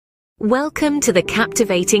Welcome to the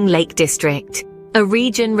captivating Lake District, a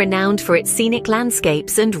region renowned for its scenic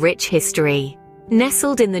landscapes and rich history.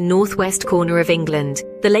 Nestled in the northwest corner of England,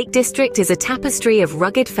 the Lake District is a tapestry of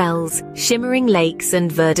rugged fells, shimmering lakes,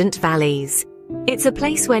 and verdant valleys. It's a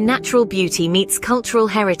place where natural beauty meets cultural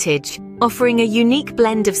heritage, offering a unique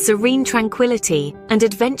blend of serene tranquility and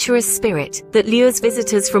adventurous spirit that lures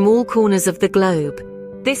visitors from all corners of the globe.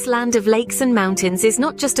 This land of lakes and mountains is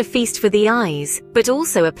not just a feast for the eyes, but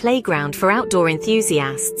also a playground for outdoor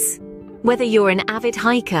enthusiasts. Whether you're an avid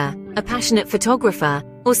hiker, a passionate photographer,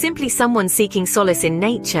 or simply someone seeking solace in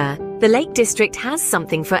nature, the Lake District has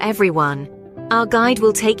something for everyone. Our guide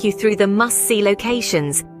will take you through the must-see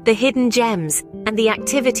locations, the hidden gems, and the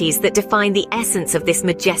activities that define the essence of this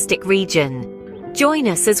majestic region. Join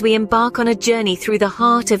us as we embark on a journey through the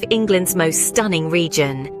heart of England's most stunning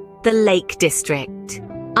region, the Lake District.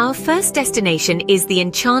 Our first destination is the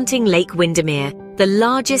enchanting Lake Windermere, the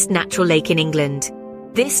largest natural lake in England.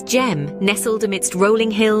 This gem, nestled amidst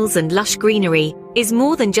rolling hills and lush greenery, is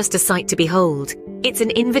more than just a sight to behold. It's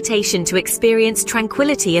an invitation to experience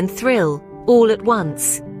tranquility and thrill, all at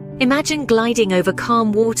once. Imagine gliding over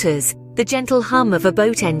calm waters, the gentle hum of a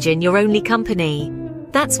boat engine your only company.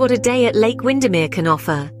 That's what a day at Lake Windermere can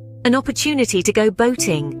offer. An opportunity to go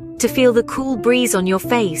boating, to feel the cool breeze on your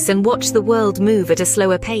face and watch the world move at a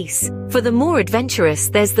slower pace. For the more adventurous,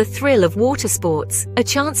 there's the thrill of water sports, a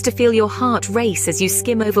chance to feel your heart race as you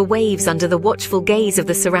skim over waves under the watchful gaze of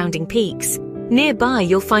the surrounding peaks. Nearby,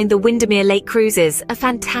 you'll find the Windermere Lake Cruises, a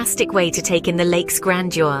fantastic way to take in the lake's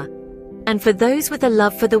grandeur. And for those with a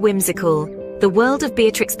love for the whimsical, the World of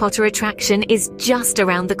Beatrix Potter attraction is just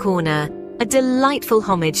around the corner, a delightful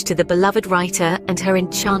homage to the beloved writer and her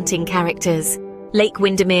enchanting characters. Lake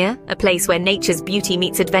Windermere, a place where nature's beauty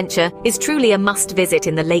meets adventure, is truly a must-visit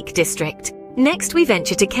in the Lake District. Next, we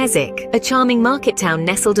venture to Keswick, a charming market town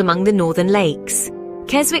nestled among the northern lakes.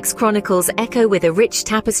 Keswick's chronicles echo with a rich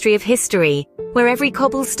tapestry of history, where every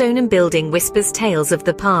cobblestone and building whispers tales of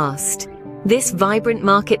the past. This vibrant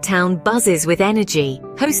market town buzzes with energy,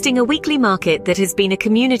 hosting a weekly market that has been a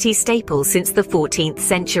community staple since the 14th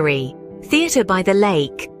century. Theatre by the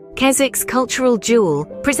Lake, Keswick's cultural jewel,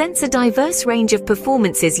 presents a diverse range of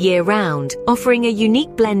performances year-round, offering a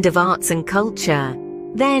unique blend of arts and culture.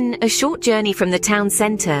 Then, a short journey from the town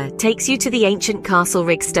centre takes you to the ancient Castle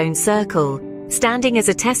Rigstone Circle, standing as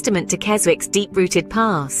a testament to Keswick's deep-rooted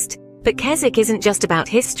past. But Keswick isn't just about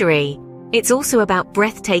history. It's also about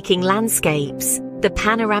breathtaking landscapes. The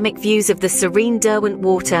panoramic views of the serene Derwent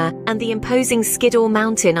Water and the imposing Skiddaw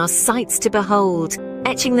Mountain are sights to behold,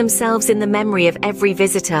 etching themselves in the memory of every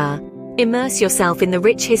visitor. Immerse yourself in the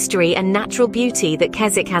rich history and natural beauty that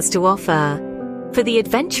Keswick has to offer. For the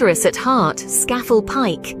adventurous at heart, Scafell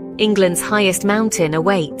Pike, England's highest mountain,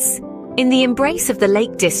 awaits. In the embrace of the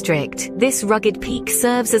Lake District, this rugged peak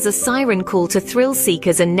serves as a siren call to thrill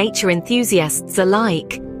seekers and nature enthusiasts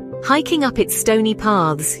alike. Hiking up its stony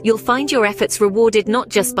paths, you'll find your efforts rewarded not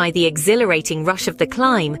just by the exhilarating rush of the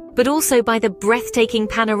climb, but also by the breathtaking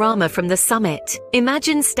panorama from the summit.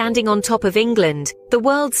 Imagine standing on top of England, the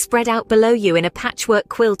world spread out below you in a patchwork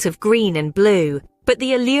quilt of green and blue. But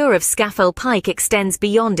the allure of Scafell Pike extends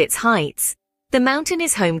beyond its heights. The mountain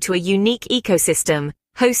is home to a unique ecosystem,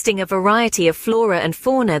 hosting a variety of flora and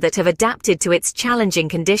fauna that have adapted to its challenging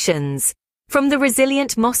conditions. From the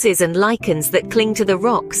resilient mosses and lichens that cling to the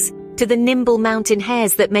rocks, to the nimble mountain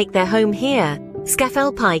hares that make their home here,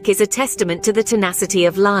 Scafell Pike is a testament to the tenacity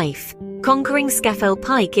of life. Conquering Scafell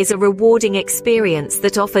Pike is a rewarding experience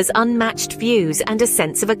that offers unmatched views and a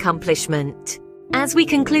sense of accomplishment. As we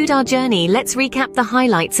conclude our journey, let's recap the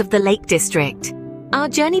highlights of the Lake District. Our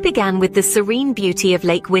journey began with the serene beauty of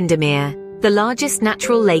Lake Windermere, the largest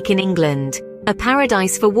natural lake in England. A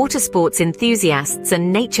paradise for water sports enthusiasts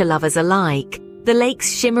and nature lovers alike. The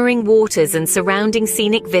lake's shimmering waters and surrounding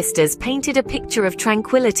scenic vistas painted a picture of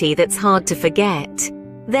tranquility that's hard to forget.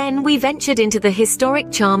 Then we ventured into the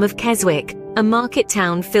historic charm of Keswick, a market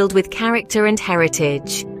town filled with character and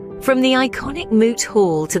heritage. From the iconic Moot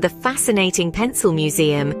Hall to the fascinating Pencil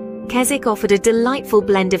Museum, Keswick offered a delightful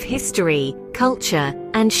blend of history, culture,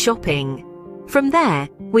 and shopping. From there,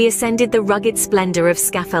 we ascended the rugged splendor of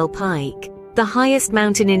Scafell Pike. The highest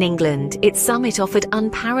mountain in England, its summit offered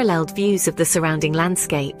unparalleled views of the surrounding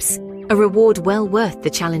landscapes, a reward well worth the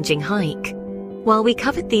challenging hike. While we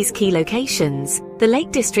covered these key locations, the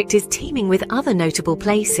Lake District is teeming with other notable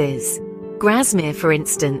places. Grasmere, for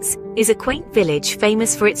instance, is a quaint village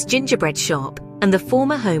famous for its gingerbread shop and the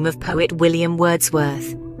former home of poet William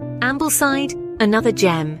Wordsworth. Ambleside, another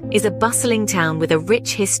gem, is a bustling town with a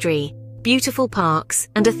rich history, beautiful parks,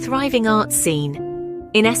 and a thriving arts scene.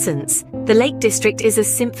 In essence, the Lake District is a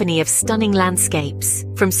symphony of stunning landscapes,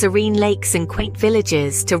 from serene lakes and quaint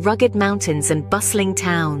villages to rugged mountains and bustling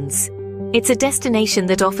towns. It's a destination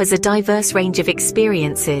that offers a diverse range of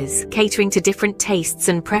experiences, catering to different tastes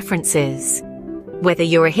and preferences. Whether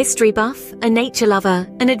you're a history buff, a nature lover,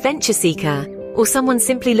 an adventure seeker, or someone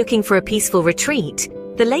simply looking for a peaceful retreat,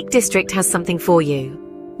 the Lake District has something for you.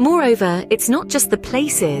 Moreover, it's not just the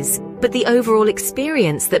places, but the overall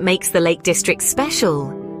experience that makes the Lake District special.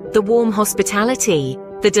 The warm hospitality,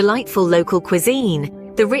 the delightful local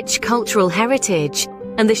cuisine, the rich cultural heritage,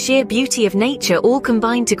 and the sheer beauty of nature all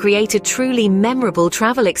combine to create a truly memorable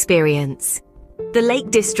travel experience. The Lake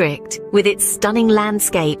District, with its stunning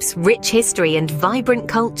landscapes, rich history, and vibrant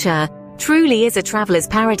culture, truly is a traveler's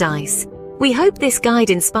paradise. We hope this guide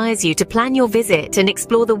inspires you to plan your visit and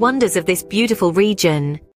explore the wonders of this beautiful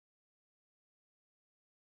region.